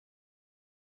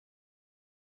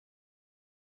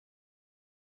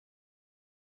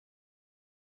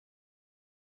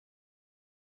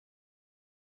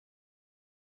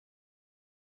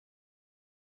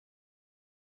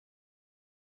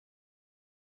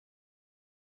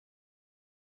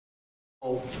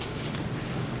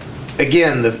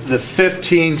Again, the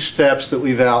 15 steps that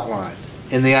we've outlined.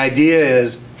 And the idea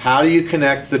is, how do you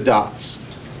connect the dots?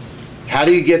 How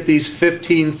do you get these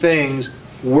 15 things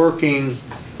working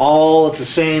all at the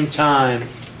same time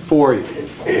for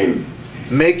you?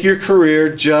 Make your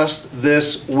career just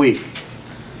this week.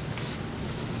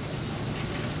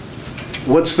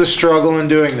 What's the struggle in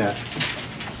doing that?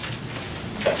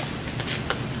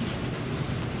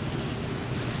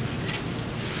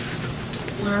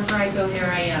 Wherever I go,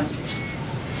 there I am.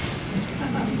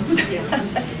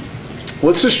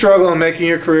 What's the struggle in making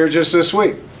your career just this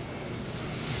week?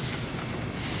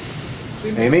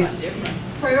 Amy?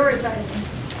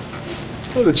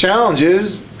 Prioritizing. Well, the challenge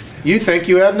is you think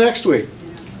you have next week.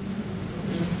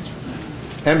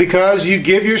 And because you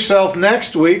give yourself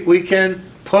next week, we can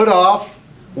put off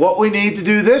what we need to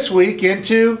do this week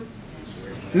into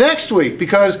next week,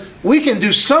 because we can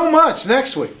do so much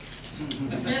next week.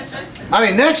 I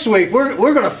mean, next week we're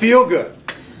going to feel good.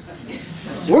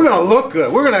 We're going to look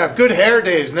good. We're going to have good hair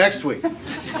days next week.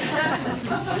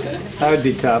 That would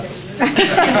be tough.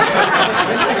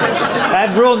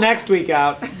 I'd rule next week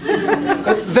out.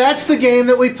 That's the game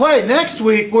that we play. Next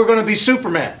week we're going to be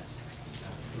Superman.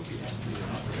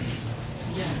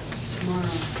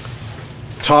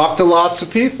 Talk to lots of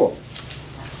people.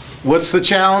 What's the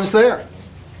challenge there?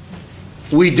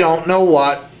 We don't know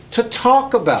what to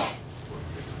talk about.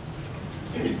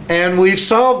 And we've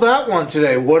solved that one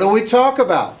today. What do we talk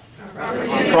about?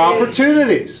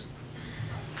 Opportunities.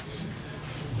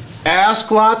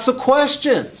 Ask lots of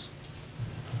questions.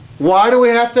 Why do we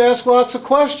have to ask lots of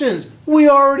questions? We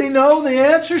already know the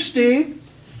answer, Steve.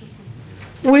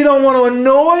 We don't want to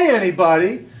annoy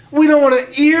anybody. We don't want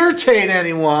to irritate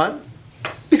anyone,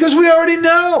 because we already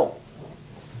know.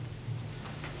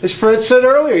 As Fred said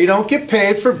earlier, you don't get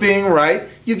paid for being right.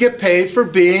 You get paid for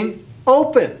being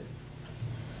open.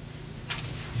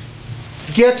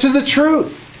 Get to the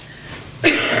truth.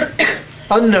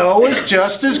 A no is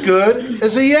just as good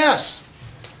as a yes.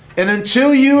 And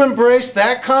until you embrace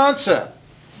that concept,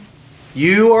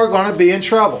 you are going to be in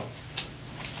trouble.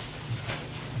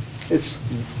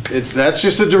 That's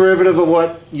just a derivative of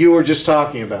what you were just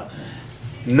talking about.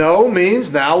 No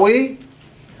means now we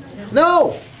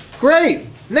know. Great.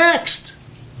 Next.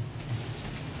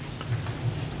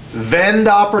 Vend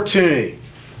opportunity.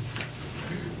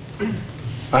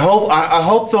 I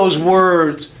hope those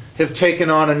words have taken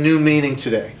on a new meaning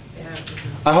today.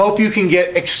 I hope you can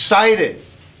get excited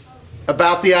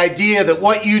about the idea that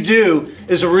what you do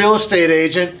as a real estate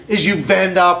agent is you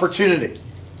vend opportunity.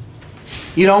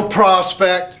 You don't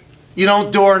prospect, you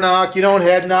don't door knock, you don't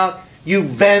head knock, you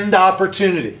vend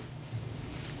opportunity.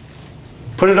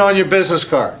 Put it on your business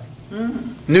card.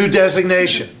 New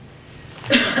designation.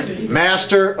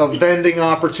 Master of Vending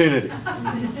Opportunity.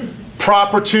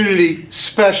 Propertunity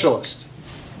Specialist.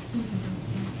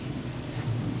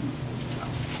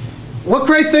 What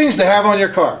great things to have on your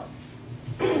card.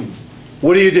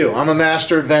 What do? I'm a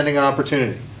master of vending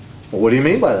opportunity. Well, what do you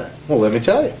mean by that? Well, let me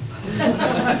tell you.